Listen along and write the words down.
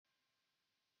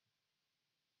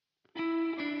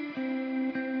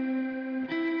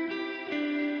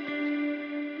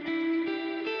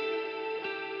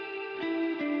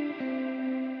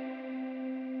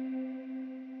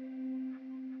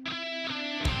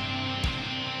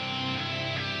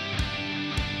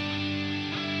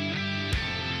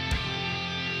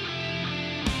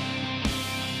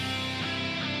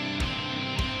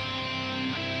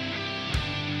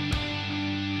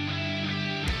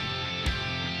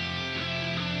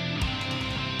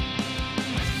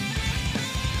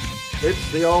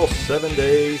It's the All 7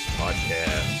 Days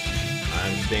podcast.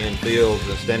 I'm Stan Fields,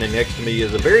 and standing next to me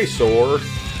is a very sore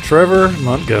Trevor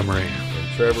Montgomery.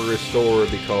 And Trevor is sore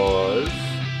because...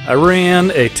 I ran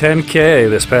a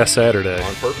 10K this past Saturday.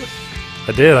 On purpose?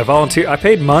 I did. I volunteered. I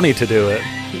paid money to do it.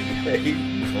 You paid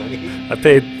money? I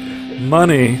paid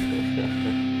money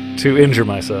to injure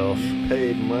myself. You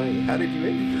paid money? How did you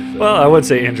injure yourself? Well, I wouldn't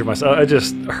say injure myself. I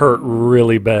just hurt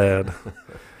really bad.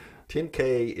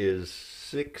 10K is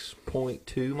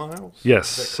 6.2 miles?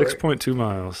 Yes, Is that correct? 6.2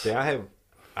 miles. See, I've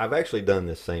actually done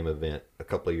this same event a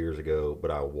couple of years ago,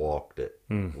 but I walked it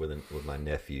with my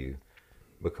nephew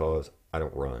because I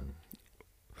don't run.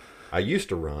 I used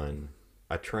to run.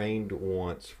 I trained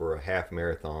once for a half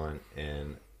marathon,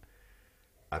 and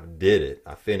I did it.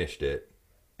 I finished it,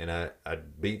 and I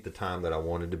beat the time that I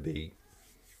wanted to beat.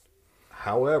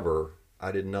 However,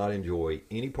 I did not enjoy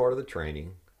any part of the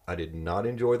training. I did not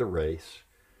enjoy the race.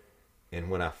 And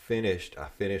when I finished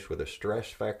with a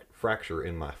stress fracture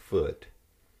in my foot.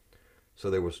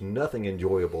 So there was nothing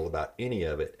enjoyable about any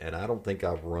of it, and I don't think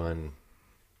I've run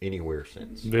anywhere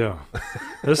since. Yeah.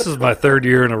 This is my third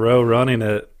year in a row running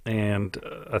it, and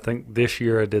I think this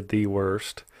year I did the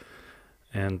worst.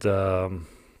 And I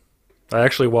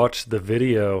actually watched the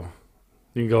video.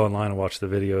 You can go online and watch the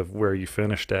video of where you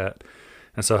finished at.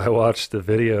 And so I watched the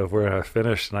video of where I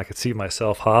finished, and I could see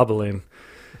myself hobbling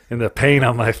and the pain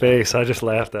on my face. I just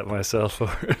laughed at myself for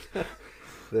it.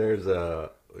 There's a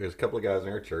couple of guys in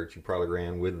our church. You probably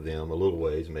ran with them a little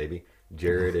ways, maybe.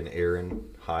 Jared and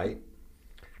Aaron Height.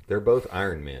 They're both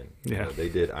Ironmen. Yeah. They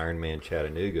did Ironman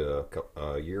Chattanooga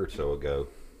a year or so ago.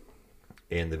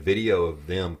 And the video of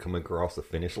them coming across the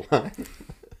finish line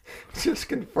just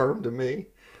confirmed to me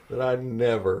that I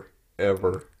never,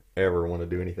 ever want to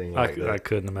do anything like that. I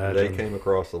couldn't imagine. They came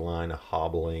across the line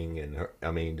hobbling, and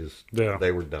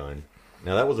they were done.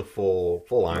 Now that was a full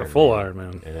Ironman. A full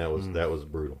Ironman. And that was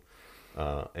brutal.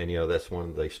 And that's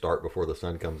when they start before the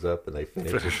sun comes up and they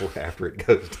finish before after it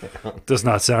goes down. Does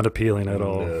not sound appealing at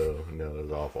all. No, it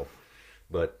was awful.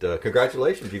 But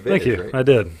congratulations, you Thank finished, you. right? I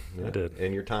did. Yeah. I did.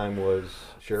 And your time was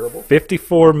shareable?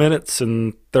 54 minutes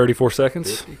and 34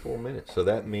 seconds. 54 minutes. So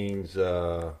that means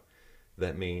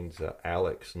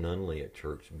Alex Nunley at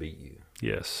church beat you.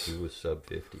 Yes. He was sub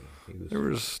 50. There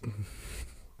was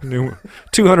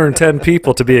 210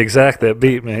 people to be exact that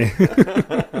beat me.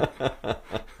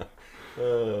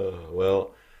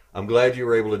 Well, I'm glad you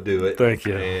were able to do it. Thank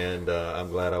you. And I'm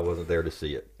glad I wasn't there to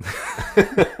see it.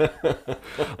 A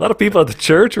lot of people at the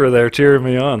church were there cheering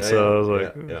me on, so I was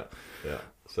like, yeah.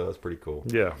 So that's pretty cool.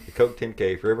 Yeah. The Coke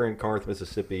 10K, if you're ever in Corinth,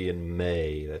 Mississippi in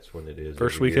May, that's when it is.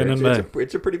 First every weekend year. in May.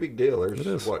 It's a pretty big deal. There's, It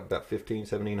is. about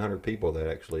 1,700 people that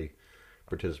actually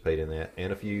participate in that,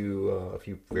 and a few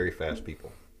very fast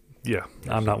people. Yeah,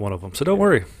 I'm not one of them, so don't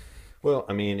worry. Well,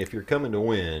 I mean, if you're coming to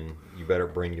win, you better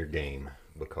bring your game,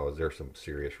 because there's some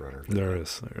serious runners. There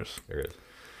is. There is.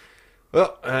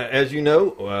 Well, as you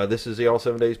know, this is the All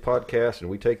 7 Days podcast, and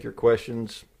we take your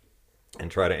questions and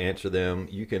try to answer them.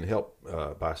 You can help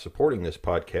by supporting this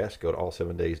podcast. Go to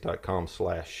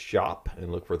all7days.com/shop and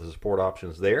look for the support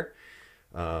options there.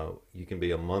 You can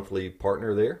be a monthly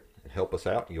partner there and help us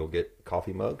out. You'll get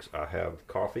coffee mugs. I have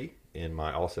coffee in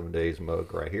my All 7 Days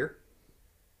mug right here.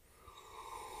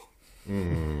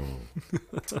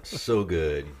 So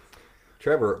good.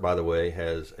 Trevor, by the way,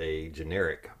 has a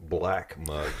generic black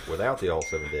mug without the All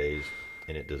 7 Days,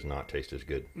 and it does not taste as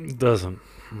good. It doesn't.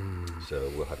 So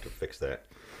we'll have to fix that.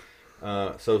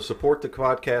 So support the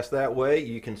podcast that way.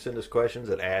 You can send us questions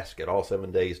at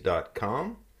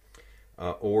ask@all7days.com.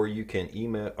 Or you can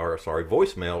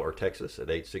voicemail or text us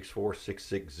at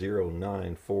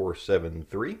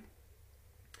 864-660-9473.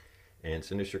 And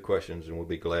send us your questions, and we'll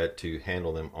be glad to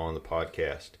handle them on the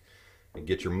podcast. And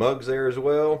get your mugs there as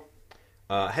well.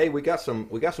 Hey, we got some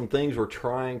things we're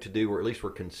trying to do, or at least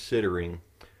we're considering.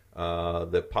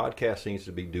 The podcast seems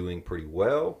to be doing pretty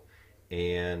well,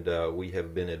 and we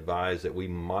have been advised that we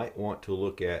might want to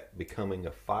look at becoming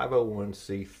a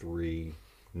 501c3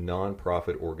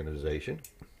 nonprofit organization.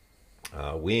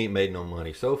 We ain't made no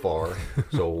money so far,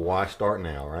 so why start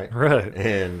now, right? Right.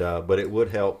 And but it would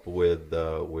help with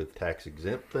tax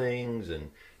exempt things,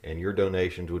 and your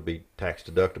donations would be tax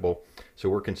deductible. So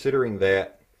we're considering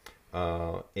that.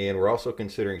 And we're also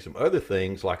considering some other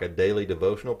things like a daily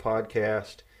devotional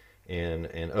podcast and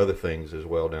other things as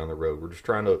well down the road. We're just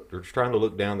trying to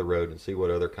look down the road and see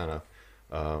what other kind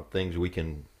of things we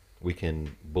can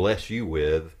bless you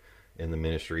with in the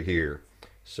ministry here.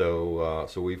 So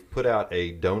we've put out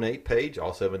a donate page,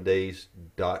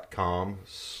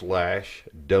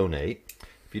 all7days.com/donate.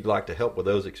 If you'd like to help with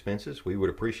those expenses, we would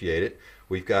appreciate it.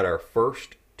 We've got our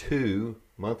first 2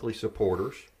 monthly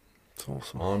supporters That's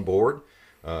awesome. on board.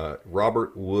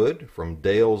 Robert Wood from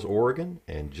Dales, Oregon,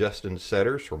 and Justin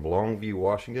Setters from Longview,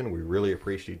 Washington. We really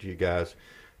appreciate you guys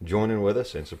joining with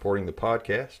us and supporting the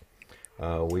podcast.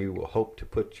 We will hope to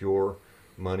put your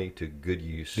money to good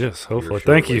use. Yes, here hopefully.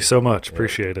 shortly. Thank you so much.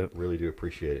 Appreciate it. Really do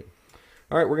appreciate it.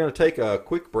 All right, we're going to take a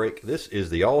quick break. This is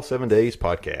the All 7 Days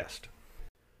podcast.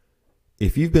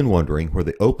 If you've been wondering where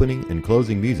the opening and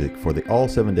closing music for the All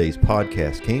 7 Days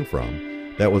podcast came from,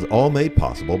 that was all made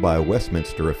possible by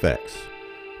Westminster Effects.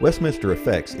 Westminster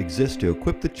Effects exists to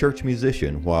equip the church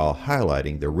musician while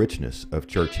highlighting the richness of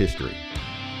church history.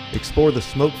 Explore the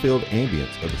smoke-filled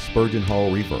ambience of the Spurgeon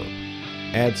Hall reverb.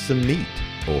 Add some meat,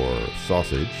 or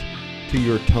sausage, to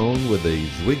your tone with a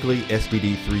Zwiggly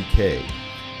SDD 3K,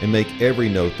 and make every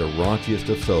note the raunchiest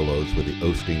of solos with the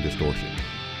Osteen distortion.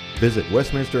 Visit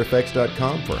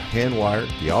westminstereffects.com for hand-wired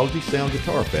Theology Sound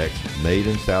guitar effects made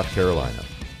in South Carolina.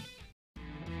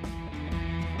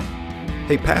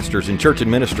 Hey pastors and church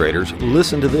administrators,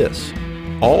 listen to this.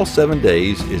 All 7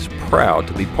 Days is proud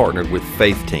to be partnered with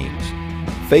Faith Teams.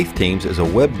 Faith Teams is a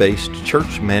web-based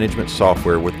church management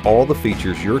software with all the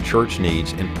features your church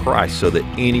needs and priced so that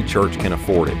any church can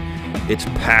afford it. It's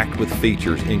packed with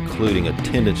features including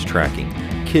attendance tracking,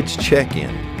 kids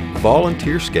check-in,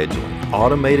 volunteer scheduling,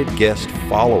 automated guest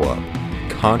follow-up,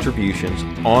 contributions,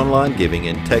 online giving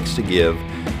and text to give,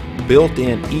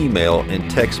 built-in email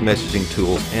and text messaging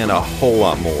tools, and a whole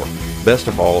lot more. Best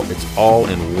of all, it's all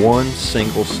in one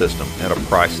single system at a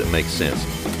price that makes sense.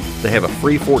 They have a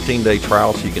free 14-day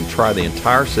trial so you can try the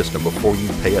entire system before you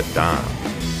pay a dime.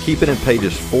 Keep it and pay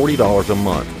just $40 a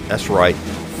month. That's right,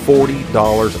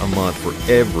 $40 a month for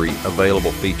every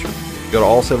available feature. Go to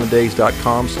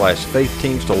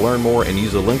all7days.com/faithteams to learn more and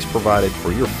use the links provided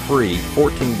for your free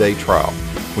 14-day trial.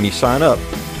 When you sign up,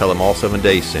 tell them All 7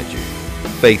 Days sent you.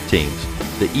 Faith Teams,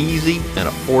 the easy and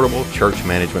affordable church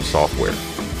management software.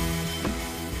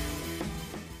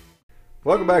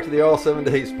 Welcome back to the All 7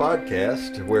 Days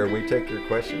podcast, where we take your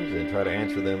questions and try to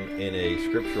answer them in a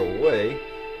scriptural way.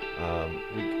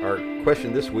 Our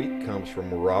question this week comes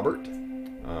from Robert,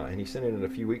 and he sent it in a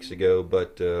few weeks ago,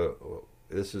 but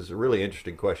this is a really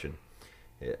interesting question.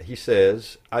 He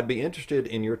says, I'd be interested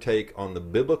in your take on the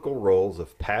biblical roles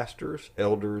of pastors,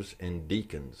 elders, and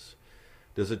deacons.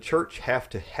 Does a church have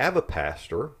to have a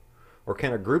pastor, or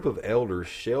can a group of elders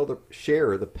share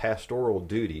the pastoral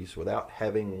duties without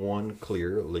having one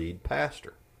clear lead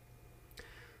pastor?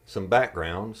 Some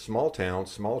background: small town,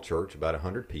 small church, about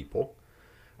 100 people.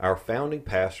 Our founding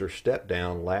pastor stepped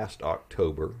down last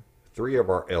October. 3 of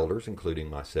our elders, including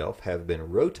myself, have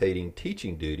been rotating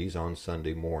teaching duties on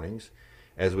Sunday mornings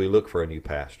as we look for a new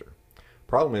pastor.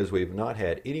 Problem is, we've not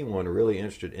had anyone really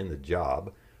interested in the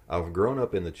job. I've grown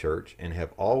up in the church and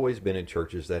have always been in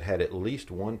churches that had at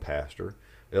least one pastor.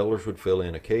 Elders would fill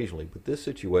in occasionally, but this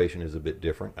situation is a bit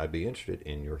different. I'd be interested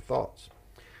in your thoughts.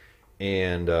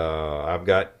 And I've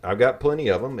got plenty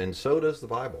of them, and so does the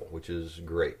Bible, which is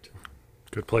great.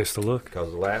 Good place to look.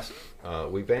 Because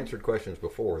we've answered questions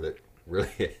before that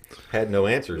really had no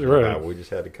answers in Right. the Bible. We just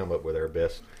had to come up with our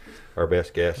best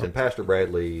guess. And Pastor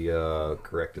Bradley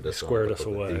corrected us. Squared us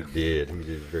away. He did. He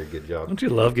did a very good job. Don't you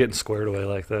love getting squared away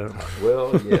like that?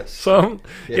 Well, yes. Some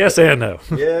yes and no.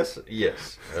 Yes.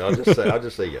 I'll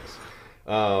just say yes.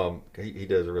 He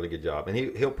does a really good job, and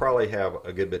he'll probably have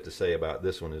a good bit to say about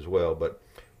this one as well. But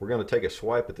we're going to take a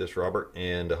swipe at this, Robert,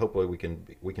 and hopefully we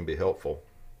can be helpful.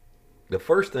 The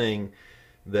first thing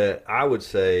that I would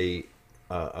say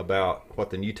about what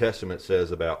the New Testament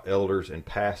says about elders and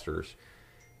pastors,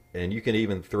 and you can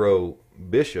even throw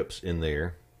bishops in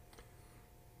there.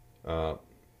 The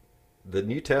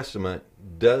New Testament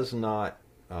does not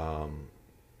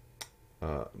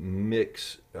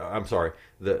mix. I'm sorry.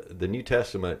 The New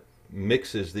Testament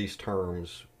mixes these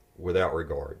terms without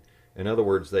regard. In other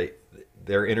words,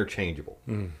 they're interchangeable.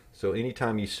 So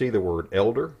anytime you see the word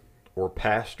elder or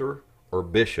pastor or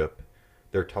bishop,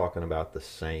 they're talking about the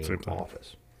same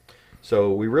office.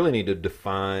 So we really need to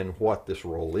define what this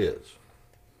role is.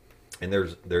 And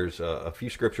there's a few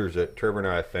scriptures that Trevor and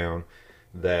I have found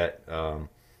that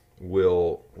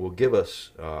will give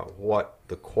us what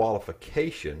the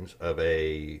qualifications of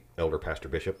a elder, pastor,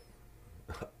 bishop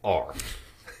are.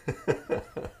 All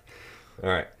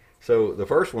right. So the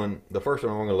first one I'm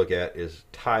going to look at is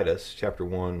Titus chapter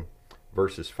 1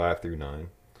 verses 5 through 9.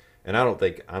 And I don't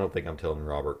think I'm telling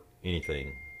Robert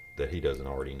anything that he doesn't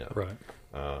already know. Right.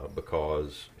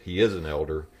 Because he is an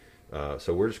elder.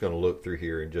 So we're just going to look through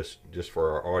here and just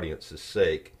for our audience's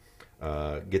sake,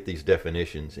 get these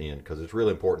definitions in, because it's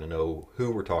really important to know who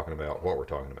we're talking about, what we're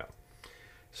talking about.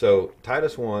 So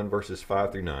Titus 1 verses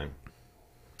 5 through 9.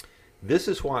 This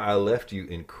is why I left you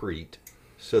in Crete,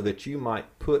 so that you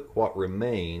might put what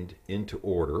remained into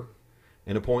order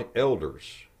and appoint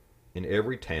elders in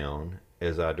every town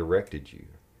as I directed you.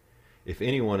 If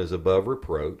anyone is above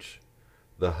reproach,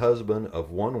 the husband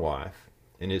of one wife,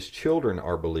 and his children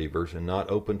are believers and not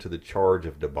open to the charge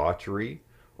of debauchery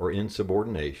or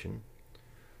insubordination,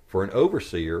 for an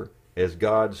overseer, as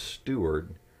God's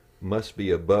steward, must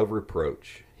be above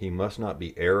reproach. He must not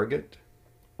be arrogant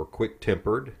or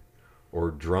quick-tempered or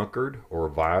drunkard or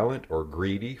violent or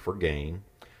greedy for gain,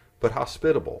 but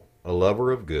hospitable, a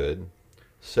lover of good,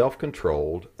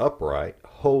 self-controlled, upright,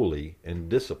 holy, and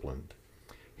disciplined.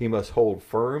 He must hold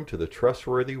firm to the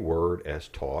trustworthy word as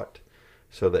taught,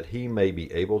 so that he may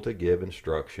be able to give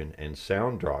instruction and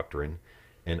sound doctrine,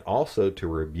 and also to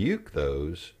rebuke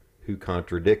those who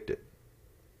contradict it.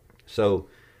 So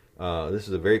this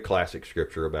is a very classic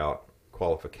scripture about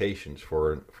qualifications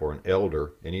for an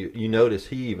elder, and you notice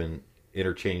he even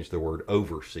interchanged the word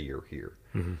overseer here.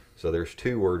 Mm-hmm. So there's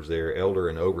two words there, elder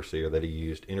and overseer, that he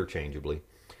used interchangeably,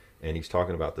 and he's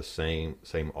talking about the same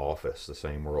office, the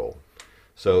same role.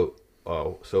 So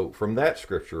from that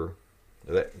scripture,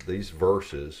 these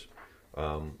verses,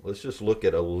 let's just look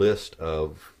at a list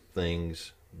of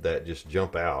things that just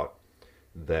jump out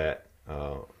that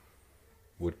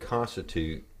would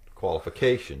constitute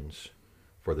qualifications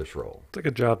for this role. It's like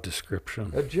a job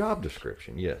description. A job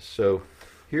description, yes. So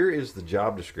here is the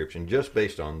job description just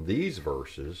based on these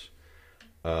verses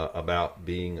about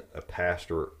being a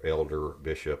pastor, elder,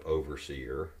 bishop,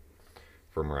 overseer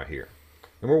from right here.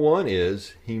 Number one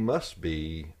is he must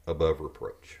be above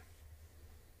reproach.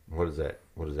 What does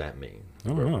that mean? I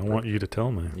don't know. I want you to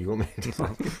tell me. You want me to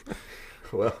tell you?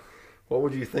 Well, what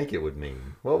would you think it would mean?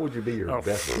 What would you be your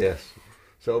best guess?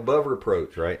 So above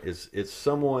reproach, right? It's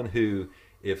someone who,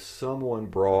 if someone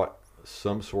brought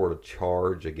some sort of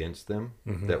charge against them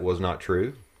mm-hmm. that was not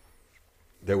true,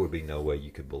 there would be no way you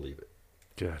could believe it.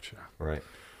 Gotcha. Right.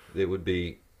 It would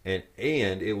be, and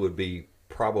it would be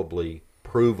probably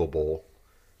provable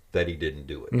that he didn't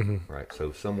do it. Mm-hmm. Right.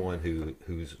 So someone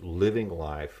who's living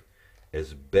life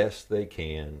as best they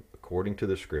can according to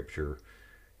the scripture,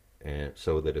 and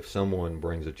so that if someone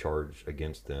brings a charge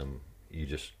against them, you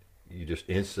just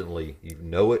instantly, you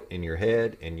know it in your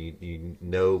head, and you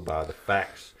know by the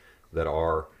facts that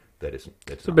it's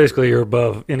so basically true. You're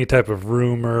above any type of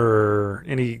rumor or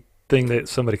anything that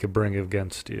somebody could bring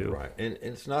against you. Right. And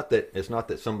it's not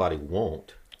that somebody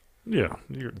won't. Yeah,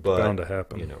 you're bound to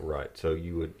happen. Right. So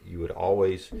you would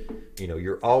always,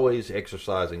 you're always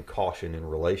exercising caution in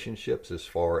relationships as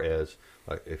far as,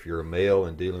 like, if you're a male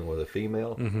and dealing with a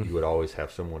female, mm-hmm. you would always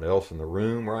have someone else in the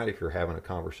room, right? If you're having a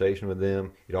conversation with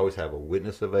them, you'd always have a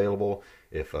witness available.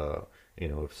 If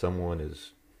someone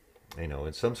is,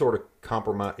 in some sort of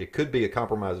compromise, it could be a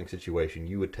compromising situation,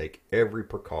 you would take every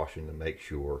precaution to make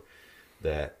sure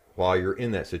that while you're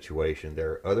in that situation,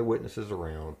 there are other witnesses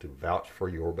around to vouch for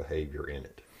your behavior in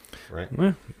it, right?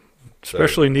 Yeah,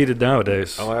 especially needed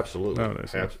nowadays. Oh, absolutely.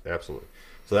 Absolutely.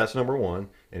 So that's number one.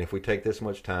 And if we take this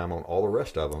much time on all the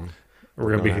rest of them, we're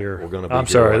going to be here. We're going to be I'm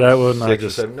here sorry, like that wasn't. I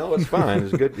just said, no, it's fine.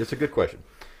 It's good. It's a good question.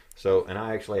 So, and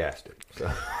I actually asked it. So.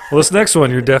 Well, this next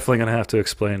one you're definitely going to have to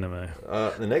explain to me.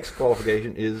 The next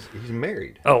qualification is he's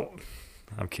married. Oh,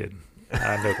 I'm kidding.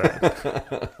 I know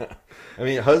that. I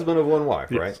mean, husband of one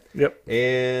wife, yes. right? Yep.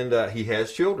 And he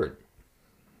has children.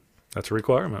 That's a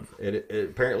requirement.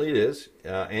 Apparently it is.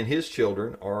 And his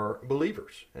children are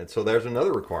believers. And so there's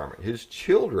another requirement. His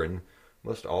children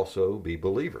must also be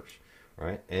believers,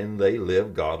 right? And they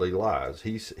live godly lives.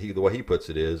 The way he puts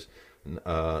it is,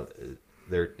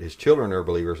 his children are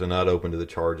believers and not open to the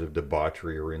charge of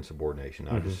debauchery or insubordination.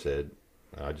 Mm-hmm.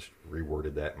 I just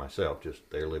reworded that myself. Just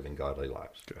they're living godly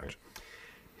lives. Gotcha. Right?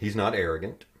 He's not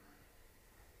arrogant.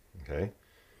 Okay.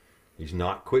 He's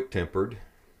not quick-tempered.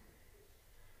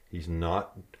 He's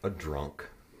not a drunk.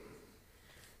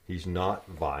 He's not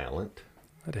violent.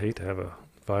 I'd hate to have a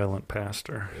violent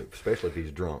pastor. Especially if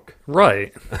he's drunk.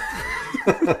 Right.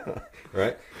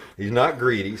 Right? He's not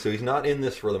greedy, so he's not in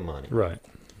this for the money. Right.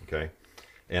 Okay.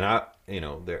 And I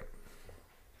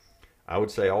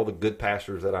would say all the good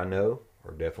pastors that I know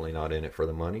are definitely not in it for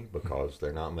the money because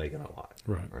they're not making a lot.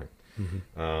 Right.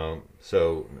 Mm-hmm.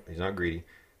 So he's not greedy.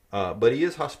 But he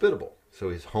is hospitable. So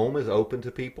his home is open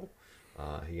to people.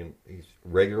 He's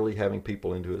regularly having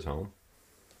people into his home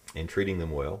and treating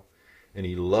them well. And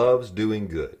he loves doing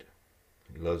good.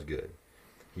 He loves good.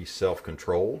 He's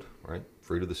self-controlled, right?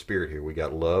 Fruit of the Spirit here. We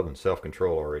got love and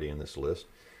self-control already in this list.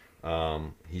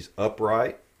 He's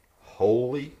upright,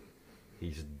 holy.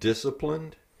 He's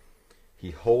disciplined.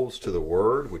 He holds to the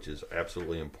word, which is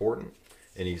absolutely important.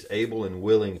 And he's able and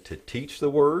willing to teach the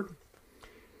word.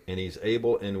 and he's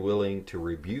able and willing to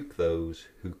rebuke those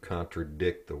who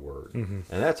contradict the word. Mm-hmm.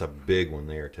 And that's a big one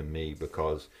there to me,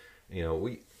 because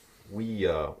we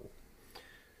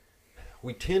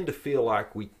tend to feel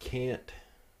like we can't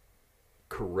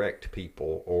correct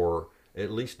people, or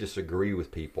at least disagree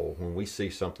with people when we see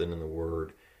something in the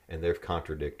word and they've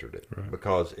contradicted it, right.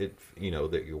 because that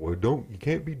you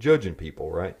can't be judging people,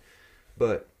 right?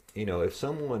 But if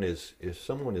someone is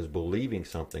believing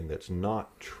something that's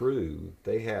not true,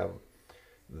 they have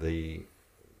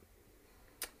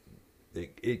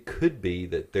it could be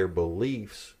that their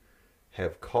beliefs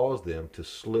have caused them to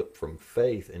slip from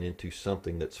faith and into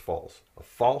something that's false. A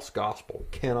false gospel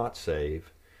cannot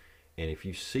save. And if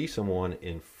you see someone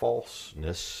in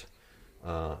falseness,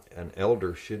 an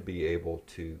elder should be able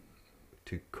to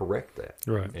correct that,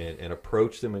 right, and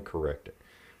approach them and correct it,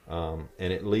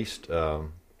 and at least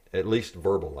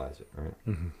verbalize it, right?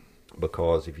 Mm-hmm.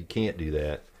 Because if you can't do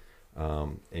that,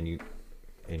 and you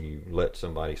let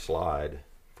somebody slide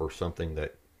for something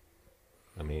that,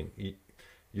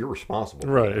 you're responsible,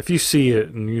 right. If you see it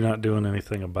and you're not doing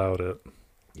anything about it,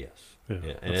 yes.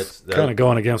 yeah, And it's kind of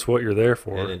going against what you're there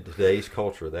for. And in today's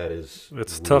culture,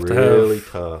 it's tough to really have.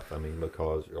 tough.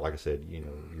 Because, like I said,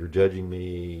 you're judging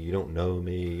me. You don't know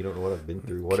me. You don't know what I've been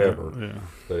through. Whatever. Yeah.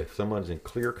 But if someone's in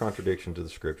clear contradiction to the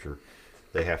Scripture,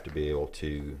 they have to be able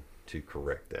to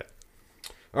correct that.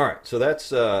 All right. So that's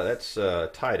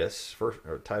Titus,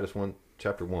 Titus 1,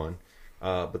 chapter 1.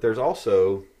 But there's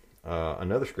also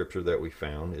another scripture that we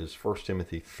found is 1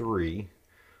 Timothy 3.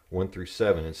 1 through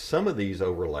 7, and some of these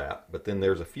overlap, but then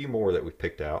there's a few more that we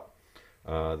picked out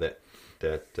that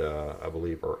I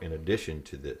believe are in addition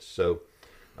to this. So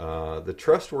the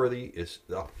trustworthy is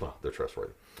they're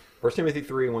trustworthy. 1 Timothy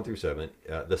 3, 1 through 7.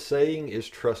 The saying is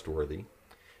trustworthy.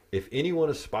 If anyone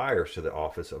aspires to the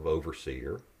office of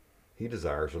overseer, he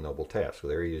desires a noble task. So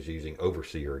there he is using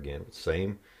overseer again.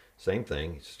 Same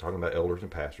thing. He's talking about elders and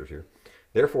pastors here.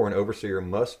 Therefore, an overseer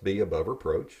must be above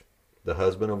reproach, the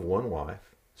husband of one wife,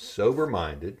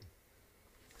 sober-minded,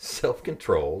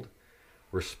 self-controlled,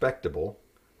 respectable,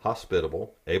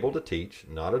 hospitable, able to teach,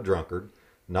 not a drunkard,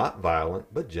 not violent,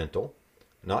 but gentle,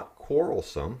 not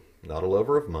quarrelsome, not a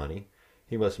lover of money.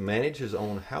 He must manage his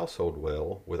own household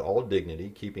well, with all dignity,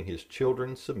 keeping his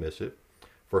children submissive.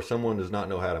 For if someone does not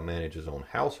know how to manage his own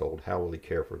household, how will he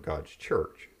care for God's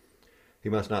church? He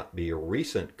must not be a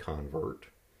recent convert,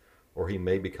 or he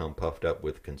may become puffed up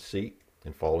with conceit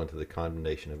and fall into the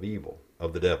condemnation of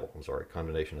the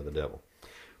devil.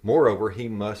 Moreover, he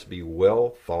must be well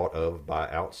thought of by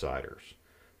outsiders,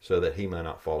 so that he may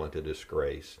not fall into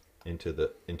disgrace,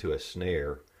 into a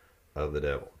snare of the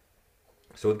devil.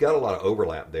 So we've got a lot of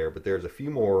overlap there, but there's a few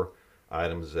more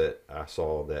items that I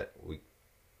saw that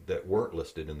weren't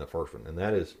listed in the first one, and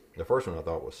that is, the first one I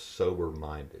thought was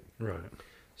sober-minded. Right.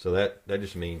 So that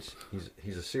just means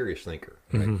he's a serious thinker.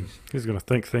 Right? Mm-hmm. He's going to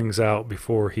think things out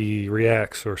before he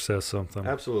reacts or says something.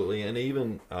 Absolutely, and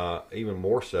even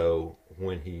more so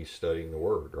when he's studying the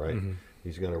Word. Right? Mm-hmm.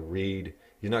 He's going to read.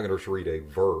 He's not going to just read a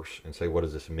verse and say, "What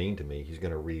does this mean to me?" He's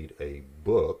going to read a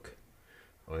book,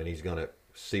 and he's going to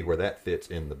see where that fits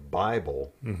in the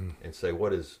Bible, mm-hmm. and say,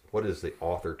 "What is the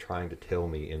author trying to tell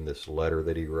me in this letter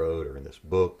that he wrote, or in this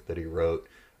book that he wrote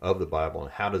of the Bible,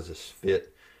 and how does this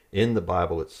fit in the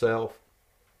Bible itself?"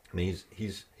 I mean,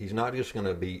 he's not just going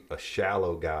to be a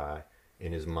shallow guy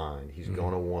in his mind. He's mm-hmm.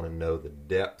 going to want to know the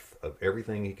depth of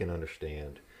everything he can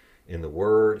understand in the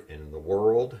Word and in the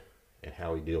world, and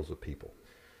how he deals with people.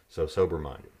 So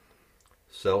sober-minded,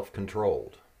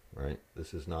 self-controlled. Right?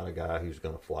 This is not a guy who's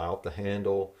going to fly off the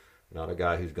handle. Not a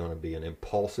guy who's going to be an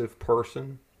impulsive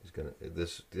person. He's going to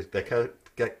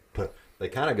they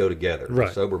kind of go together.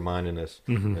 Right. Sober-mindedness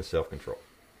mm-hmm. and self-control.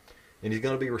 And he's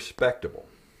going to be respectable.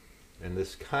 And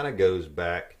this kind of goes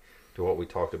back to what we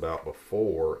talked about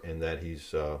before, in that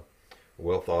he's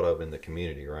well thought of in the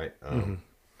community, right?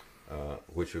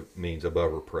 Which means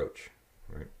above reproach,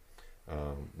 right?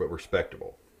 But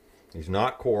respectable. He's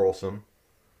not quarrelsome,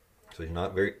 so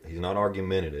he's not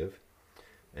argumentative,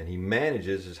 and he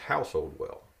manages his household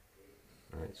well.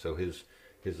 Right? So his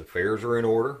affairs are in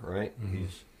order, right? Mm-hmm.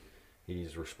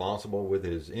 He's responsible with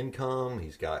his income.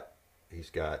 He's got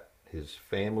his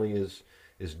family is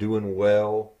doing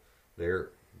well.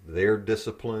 They're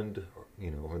disciplined,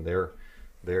 and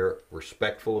they're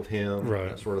respectful of him, right.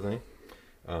 That sort of thing.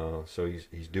 So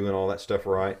he's doing all that stuff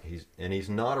right. He's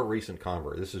not a recent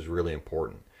convert. This is really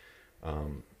important.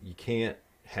 You can't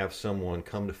have someone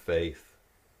come to faith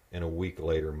and a week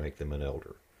later make them an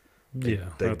elder. They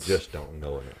just don't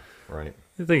know enough, right?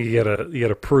 I think you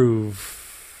gotta prove.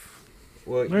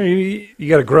 Well, you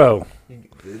gotta grow.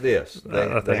 They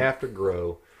have to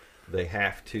grow, they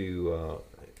have to,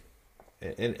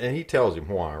 and he tells him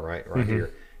why, right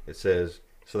here. It says,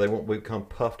 so they won't become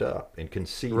puffed up and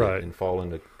conceited and fall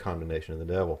into condemnation of the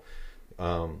devil.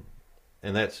 And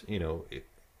that's, if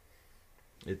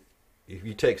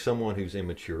you take someone who's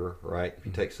immature, right? If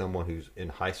you take someone who's in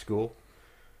high school,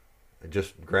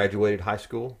 just graduated high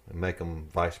school, and make them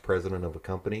vice president of a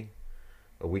company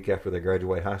a week after they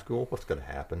graduate high school, what's going to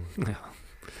happen? Yeah.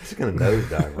 It's going to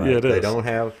nosedive, right? Yeah, it is. They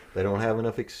don't have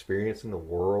enough experience in the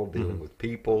world dealing with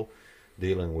people,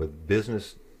 dealing with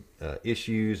business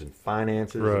issues and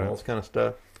finances and all this kind of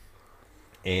stuff.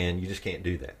 And you just can't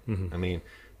do that. I mean,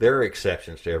 there are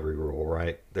exceptions to every rule,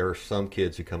 right? There are some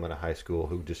kids who come out of high school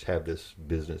who just have this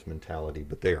business mentality,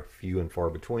 but they are few and far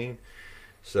between.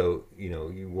 So,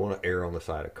 you want to err on the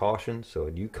side of caution. So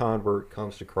a new convert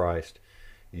comes to Christ,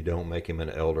 you don't make him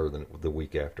an elder the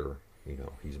week after,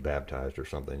 he's baptized or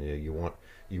something. You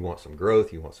want some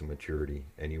growth, you want some maturity,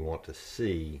 and you want to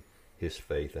see his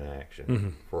faith in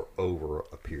action for over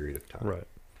a period of time. Right.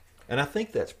 And I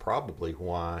think that's probably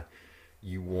why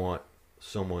you want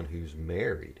someone who's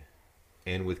married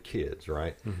and with kids,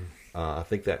 right? I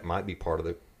think that might be part of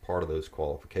those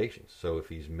qualifications. So if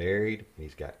he's married and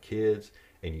he's got kids,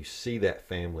 and you see that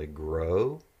family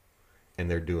grow, and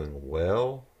they're doing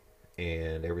well,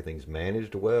 and everything's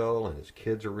managed well, and his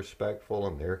kids are respectful,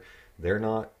 and they're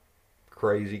not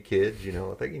crazy kids.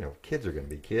 I think kids are going to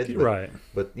be kids, but, right?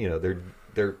 But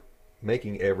they're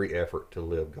making every effort to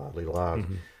live godly lives.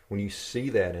 When you see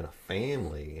that in a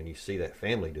family, and you see that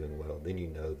family doing well, then you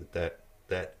know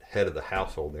that head of the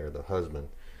household there, the husband,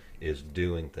 is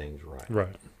doing things right.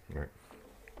 Right.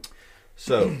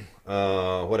 So,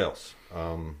 what else?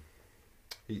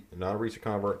 He's not a recent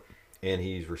convert, and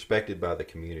he's respected by the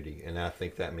community, and I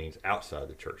think that means outside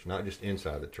the church, not just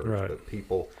inside the church, but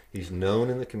people. He's known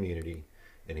in the community,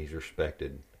 and he's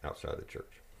respected outside the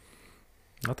church.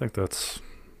 I think that's,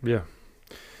 yeah.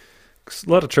 'Cause a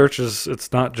lot of churches,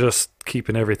 it's not just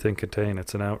keeping everything contained;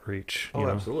 it's an outreach.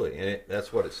 Absolutely, and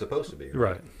that's what it's supposed to be,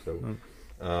 right? So,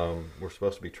 we're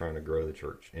supposed to be trying to grow the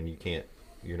church, and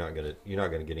you're not gonna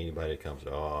get anybody that comes.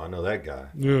 Oh, I know that guy.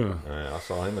 Yeah, I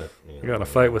saw him at. You got in a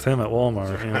fight with him at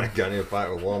Walmart. I got in a fight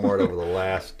with Walmart over the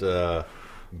last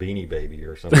Beanie Baby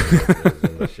or something that was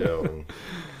in the show, and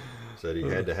said he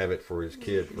had to have it for his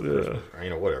kid for Christmas.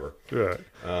 Whatever. Right.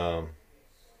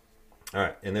 All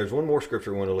right, and there's one more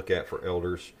scripture we want to look at for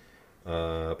elders,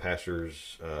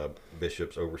 pastors,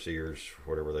 bishops, overseers,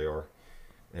 whatever they are.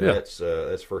 And that's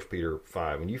 1 Peter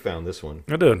 5. And you found this one.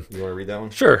 I did. You want to read that one?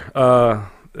 Sure.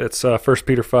 It's 1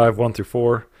 Peter 5,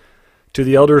 1-4. To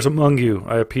the elders among you,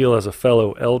 I appeal as a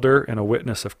fellow elder and a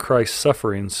witness of Christ's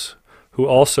sufferings, who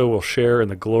also will share in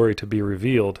the glory to be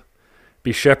revealed.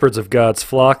 Be shepherds of God's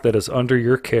flock that is under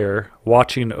your care,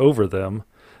 watching over them,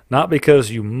 not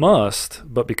because you must,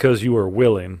 but because you are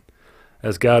willing,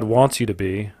 as God wants you to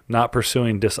be, not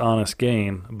pursuing dishonest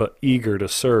gain, but eager to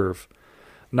serve,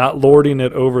 not lording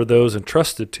it over those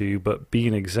entrusted to you, but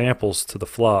being examples to the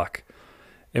flock.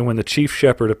 And when the chief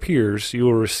shepherd appears, you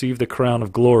will receive the crown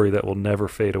of glory that will never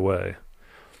fade away.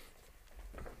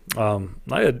 I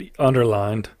had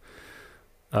underlined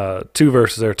 2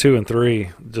 verses there, 2 and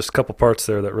 3, just a couple parts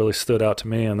there that really stood out to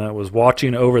me, and that was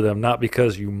watching over them, not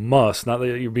because you must, not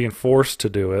that you're being forced to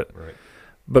do it,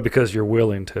 but because you're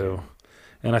willing to.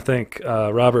 And I think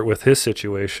Robert, with his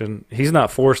situation, he's not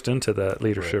forced into that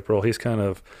leadership role. He's kind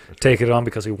of taken it on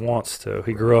because he wants to.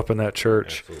 He grew up in that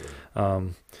church.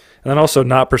 And then also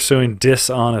not pursuing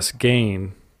dishonest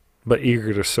gain, but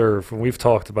eager to serve. And we've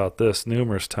talked about this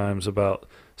numerous times about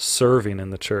serving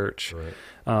in the church.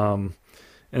 And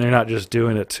they're not just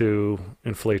doing it to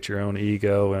inflate your own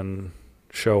ego and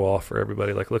show off for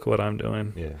everybody, like, look what I'm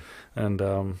doing. Yeah.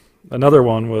 And another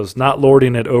one was not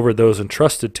lording it over those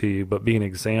entrusted to you, but being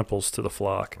examples to the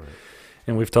flock.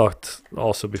 And we've talked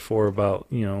also before about,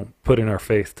 putting our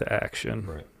faith to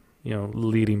action,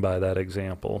 leading by that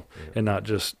example and not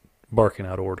just barking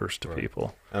out orders to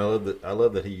people. I love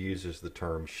that he uses the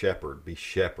term shepherd, be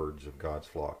shepherds of God's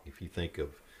flock. If you think of,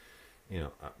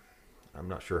 I'm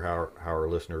not sure how our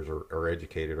listeners are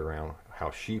educated around how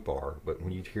sheep are, but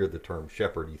when you hear the term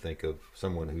shepherd, you think of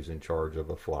someone who's in charge of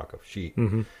a flock of sheep.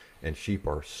 And sheep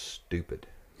are stupid.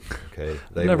 Okay,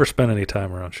 I've never spent any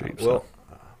time around sheep. Well,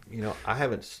 I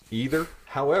haven't either.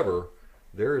 However,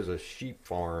 there is a sheep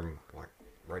farm like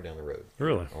right down the road.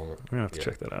 Really? We're gonna have to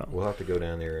check that out. We'll have to go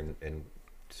down there and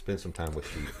spend some time with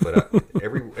sheep. But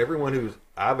everyone who's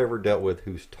I've ever dealt with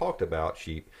who's talked about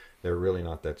sheep, they're really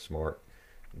not that smart.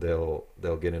 They'll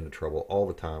get into trouble all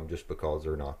the time just because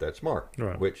they're not that smart.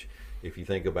 Which, if you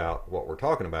think about what we're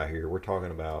talking about here, we're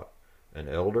talking about an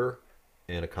elder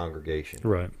and a congregation.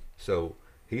 So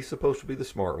he's supposed to be the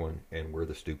smart one, and we're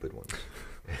the stupid ones.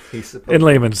 He's supposed In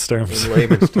layman's terms. In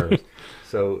layman's terms.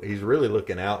 So he's really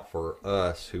looking out for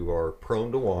us who are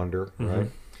prone to wander, right?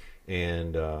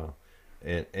 And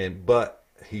but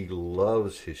he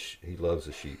loves the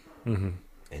sheep, and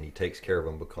he takes care of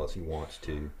them because he wants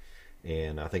to.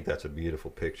 And I think that's a beautiful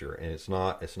picture. And it's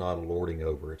not a lording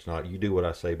over. It's not, you do what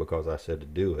I say because I said to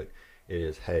do it. It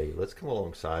is, hey, let's come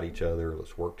alongside each other.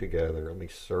 Let's work together. Let me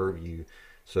serve you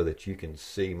so that you can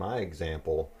see my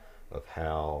example of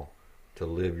how to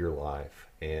live your life.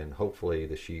 And hopefully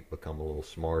the sheep become a little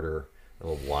smarter, a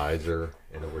little wiser.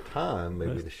 And over time,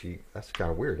 maybe the sheep, that's kind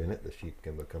of weird, isn't it? The sheep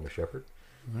can become a shepherd.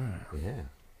 Yeah.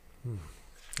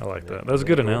 I like that. That's a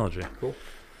good analogy. Cool.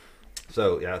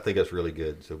 So, yeah, I think that's really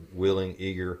good. So, willing,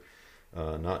 eager,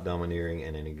 not domineering,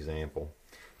 and an example.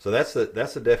 So that's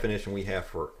the definition we have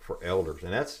for elders,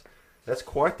 and that's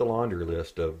quite the laundry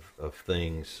list of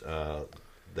things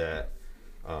that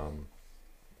are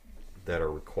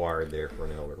required there for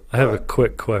an elder. I have a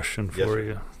quick question for Yes,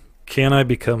 you. Can I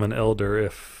become an elder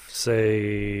if,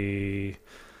 say,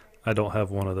 I don't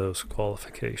have one of those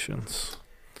qualifications?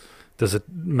 Does it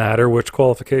matter which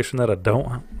qualification that I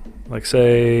don't? Like,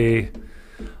 say,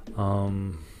 I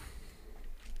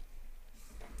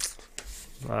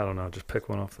don't know, just pick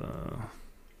one off the...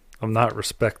 I'm not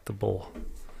respectable.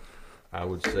 I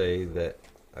would say that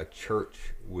a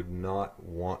church would not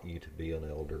want you to be an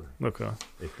elder Okay.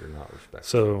 if you're not respectable.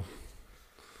 So,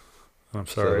 I'm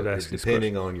sorry So to ask you this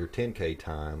depending on your 10K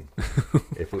time,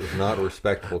 if it was not a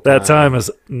respectable That time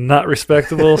is not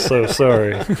respectable, so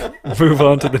sorry. Move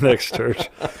on to the next church.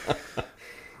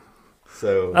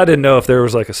 So I didn't know if there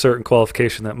was like a certain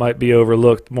qualification that might be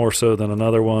overlooked more so than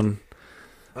another one.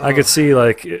 I could see,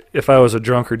 like, if I was a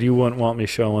drunkard, you wouldn't want me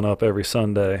showing up every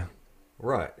Sunday.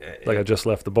 right. Like I just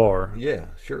left the bar. Yeah,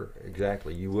 sure,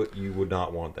 exactly. You would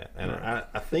not want that, and Right.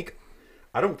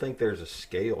 I don't think there's a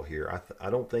scale here. I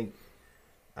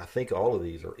think all of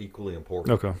these are equally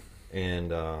important. Okay.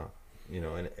 And and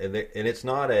it's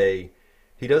not a.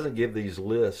 He doesn't give these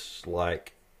lists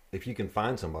like, if you can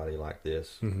find somebody like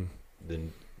this,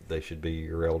 then they should be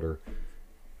your elder.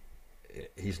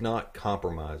 He's not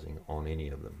compromising on any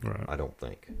of them. Right. I don't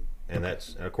think, and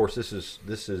of course this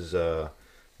is a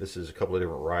couple of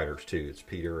different writers too. It's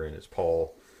Peter and it's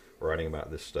Paul writing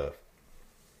about this stuff.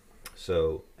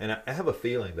 So, and I have a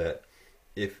feeling that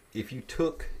if you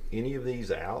took any of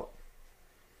these out,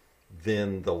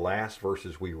 then the last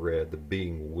verses we read, the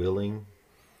being willing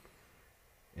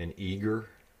and eager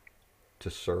to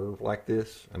serve like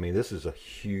this, I mean, this is a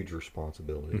huge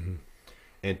responsibility,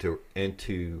 and to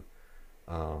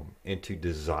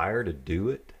desire to do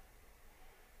it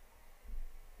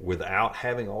without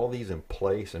having all these in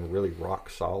place and really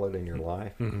rock solid in your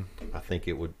life. I think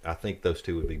those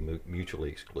two would be mutually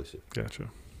exclusive. Gotcha.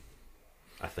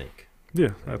 I think.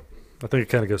 Yeah, I think it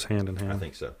kind of goes hand in hand. I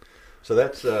think so. So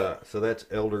that's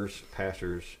elders,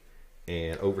 pastors,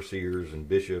 and overseers, and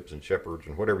bishops, and shepherds,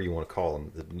 and whatever you want to call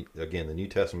them. Again, the New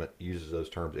Testament uses those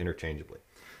terms interchangeably.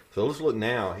 So let's look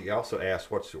now. He also asks,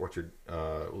 "What's your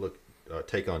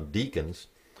take on deacons?"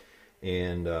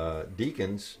 And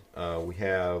deacons, we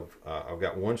have. I've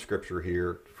got one scripture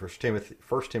here, 1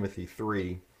 Timothy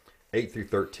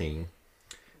 3:8-13,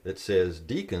 that says,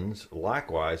 "Deacons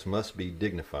likewise must be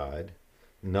dignified,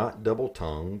 not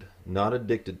double-tongued, not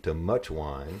addicted to much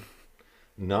wine,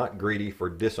 not greedy for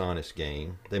dishonest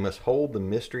gain. They must hold the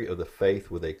mystery of the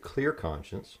faith with a clear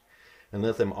conscience, and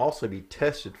let them also be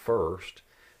tested first.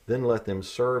 Then let them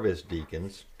serve as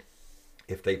deacons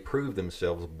if they prove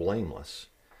themselves blameless.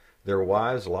 Their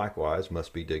wives likewise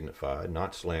must be dignified,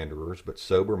 not slanderers, but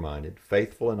sober-minded,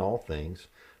 faithful in all things.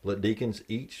 Let deacons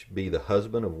each be the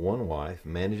husband of one wife,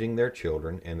 managing their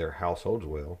children and their households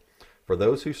well. For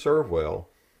those who serve well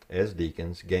as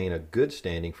deacons gain a good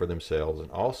standing for themselves, and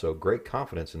also great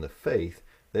confidence in the faith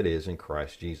that is in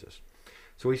Christ Jesus."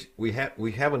 So we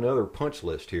have another punch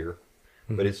list here,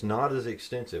 but it's not as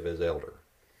extensive as elder.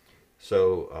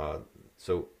 So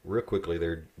real quickly,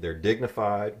 they're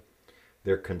dignified,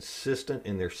 they're consistent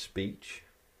in their speech,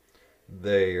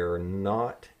 they are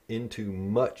not into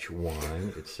much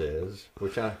wine. It says,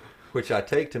 which I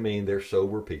take to mean they're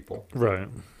sober people. Right.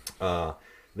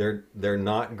 They're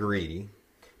not greedy.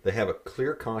 They have a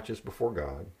clear conscience before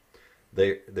God.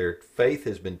 Their faith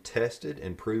has been tested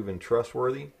and proven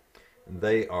trustworthy.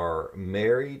 They are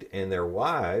married, and their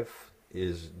wife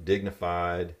is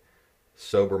dignified,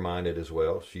 sober-minded as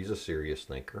well. She's a serious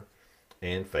thinker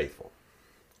and faithful.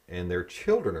 And their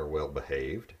children are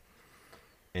well-behaved,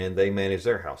 and they manage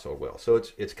their household well. So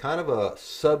it's kind of a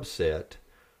subset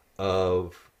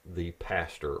of the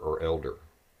pastor or elder.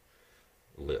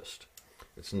 list.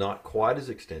 It's not quite as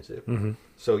extensive.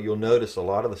 So you'll notice a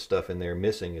lot of the stuff in there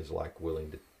missing is like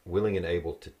willing and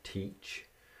able to teach,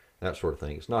 that sort of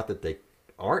thing. It's not that they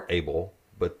aren't able,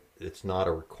 but it's not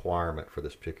a requirement for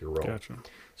this particular role. Gotcha.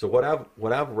 So what I've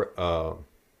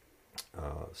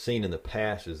seen in the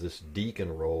past is this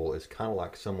deacon role is kind of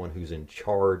like someone who's in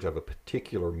charge of a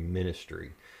particular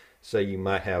ministry. Say you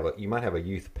might have a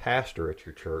youth pastor at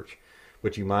your church,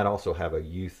 but you might also have a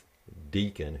youth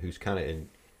deacon who's kind of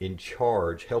in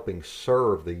charge, helping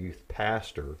serve the youth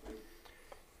pastor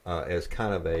as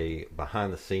kind of a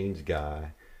behind-the-scenes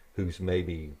guy who's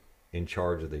maybe in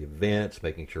charge of the events,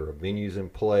 making sure a venue's in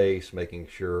place, making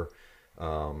sure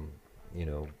all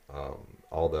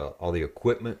the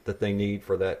equipment that they need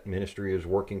for that ministry is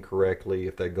working correctly.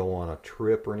 If they go on a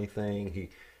trip or anything,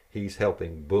 he's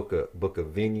helping book a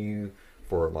venue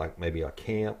for like maybe a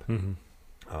camp.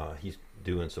 He's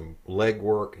doing some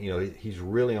legwork. He's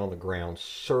really on the ground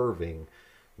serving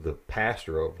the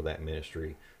pastor over that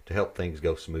ministry to help things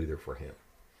go smoother for him.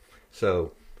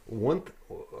 So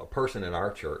a person in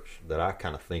our church that I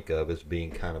kind of think of as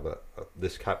being kind of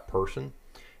this type of person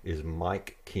is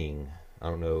Mike King. I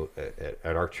don't know,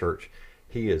 at our church,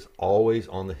 he is always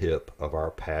on the hip of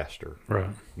our pastor, right,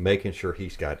 making sure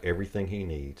he's got everything he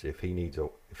needs. If he needs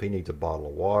a bottle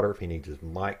of water, if he needs his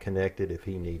mic connected, if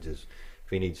he needs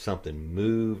something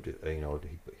moved,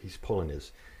 he's pulling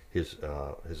his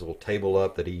little table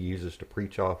up that he uses to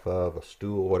preach off of, a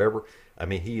stool, whatever. I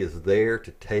mean, he is there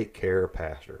to take care of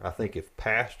pastor. I think if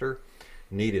pastor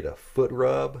needed a foot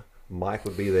rub, Mike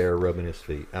would be there rubbing his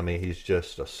feet. I mean, he's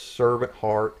just a servant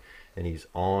heart, and he's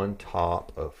on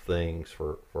top of things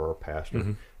for our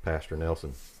pastor, Pastor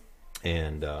Nelson.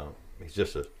 And he's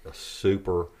just a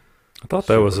super. I thought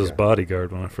that was his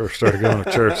bodyguard when I first started going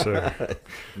to church there.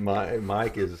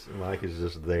 Mike is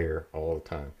just there all the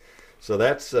time. So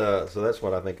that's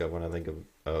what I think of when I think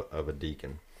of a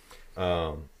deacon.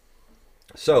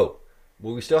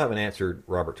 We still haven't answered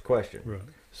Robert's question. Right.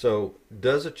 So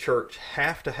does a church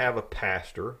have to have a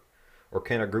pastor, or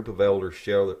can a group of elders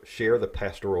share the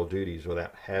pastoral duties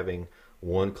without having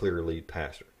one clear lead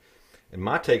pastor? And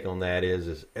my take on that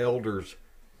is elders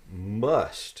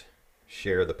must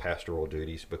share the pastoral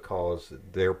duties because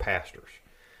they're pastors.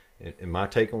 And my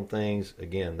take on things,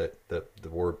 again, that the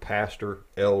word pastor,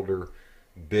 elder,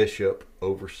 bishop,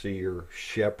 overseer,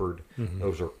 shepherd,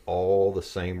 those are all the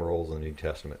same roles in the New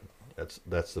Testament.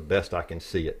 That's the best I can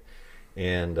see it.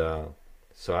 And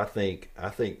so I think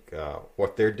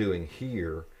what they're doing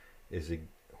here is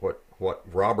what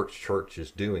Robert's church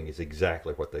is doing is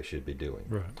exactly what they should be doing.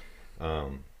 Right.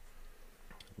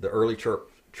 The early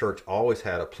church always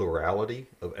had a plurality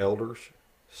of elders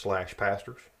 /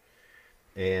 pastors.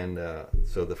 And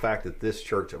so the fact that this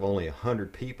church of only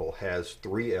 100 people has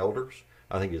 3 elders,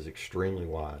 I think is extremely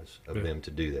wise of them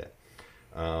to do that.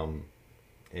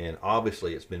 And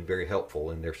obviously it's been very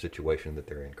helpful in their situation that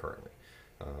they're in currently.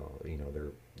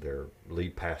 Their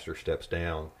lead pastor steps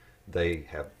down. They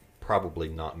have probably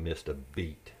not missed a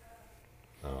beat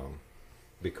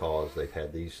because they've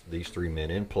had these 3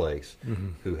 men in place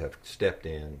who have stepped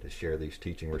in to share these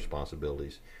teaching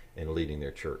responsibilities and leading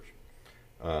their church.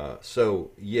 So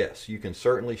yes, you can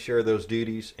certainly share those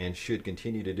duties and should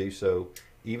continue to do so,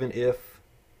 even if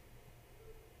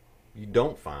you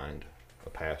don't find a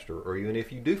pastor, or even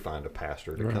if you do find a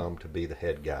pastor to come to be the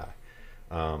head guy.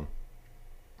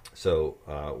 So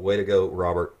way to go,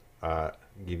 Robert. I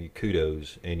give you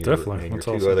kudos and your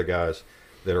 2 other guys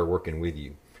that are working with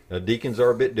you. Now, deacons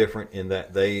are a bit different in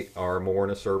that they are more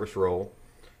in a service role,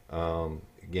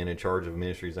 again, in charge of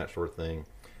ministries, that sort of thing.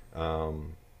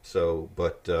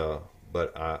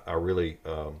 But I really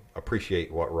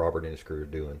appreciate what Robert and his crew are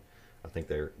doing. I think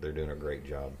they're doing a great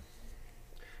job.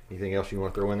 Anything else you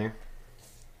want to throw in there?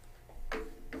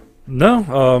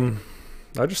 No,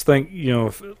 I just think,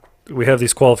 if we have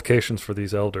these qualifications for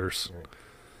these elders,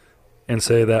 and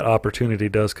say that opportunity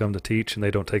does come to teach and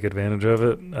they don't take advantage of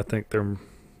it, I think they're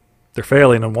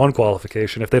failing in one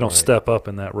qualification if they don't step up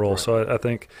in that role. So I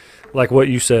think, like what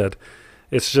you said,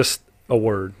 it's just a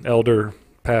word: elder,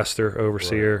 pastor,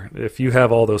 overseer. If you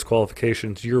have all those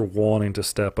qualifications, you're wanting to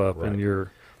step up and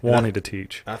you're wanting to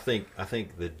teach. I think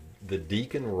the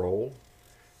deacon role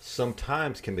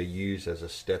sometimes can be used as a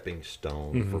stepping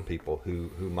stone for people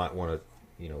who might want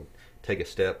to, take a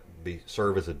step,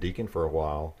 serve as a deacon for a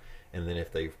while, and then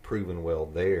if they've proven well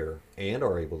there and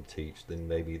are able to teach, then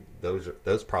maybe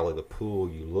those probably the pool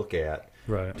you look at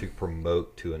to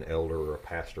promote to an elder or a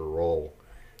pastor role,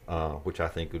 which I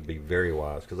think would be very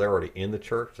wise because they're already in the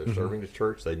church, they're serving the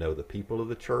church, they know the people of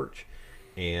the church,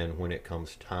 and when it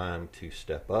comes time to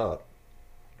step up,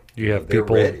 You have they're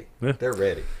people ready. Yeah. They're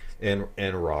ready. And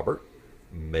Robert,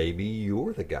 maybe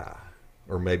you're the guy,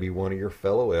 or maybe one of your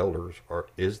fellow elders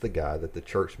is the guy that the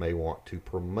church may want to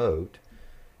promote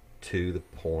to the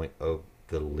point of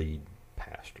the lead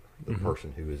pastor, the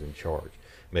person who is in charge.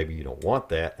 Maybe you don't want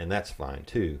that, and that's fine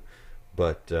too.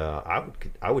 But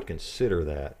I would consider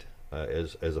that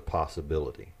as a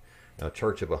possibility. A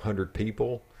church of 100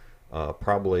 people,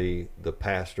 probably the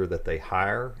pastor that they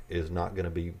hire is not going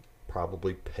to be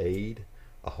probably paid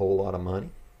a whole lot of money.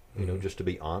 You know, just to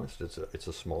be honest, it's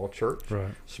a small church,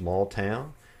 Right. small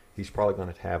town. He's probably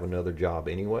going to have another job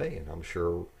anyway, and I'm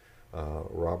sure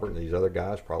Robert and these other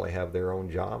guys probably have their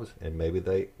own jobs, and maybe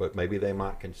they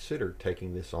might consider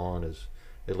taking this on as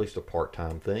at least a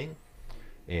part-time thing,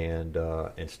 and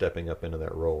stepping up into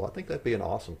that role. I think that'd be an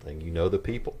awesome thing. You know the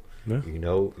people, Yeah. you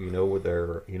know what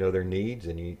their needs,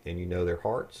 and you know their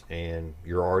hearts, and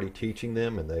you're already teaching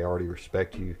them, and they already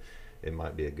respect you. It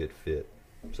might be a good fit.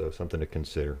 So something to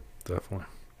consider. Definitely.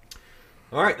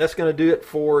 All right, that's going to do it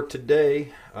for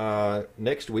today.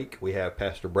 Next week, we have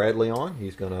Pastor Bradley on.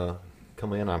 He's going to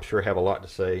come in, I'm sure, have a lot to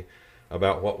say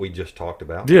about what we just talked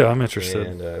about. Yeah, I'm interested.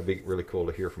 And it'd be really cool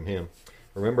to hear from him.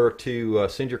 Remember to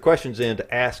send your questions in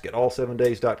to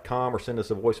ask@all7days.com, or send us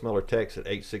a voicemail or text at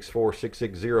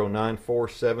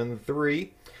 864-660-9473.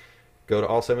 Go to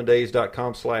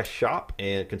all7days.com/shop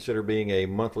and consider being a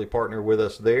monthly partner with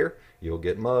us there. You'll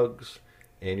get mugs,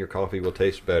 and your coffee will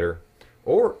taste better.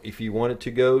 Or if you wanted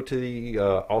to go to the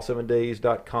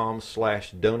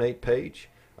all7days.com/donate page,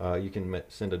 you can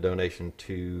send a donation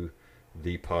to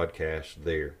the podcast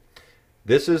there.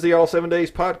 This is the All 7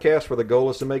 Days podcast, where the goal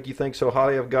is to make you think so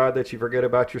highly of God that you forget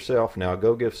about yourself. Now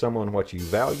go give someone what you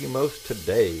value most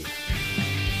today.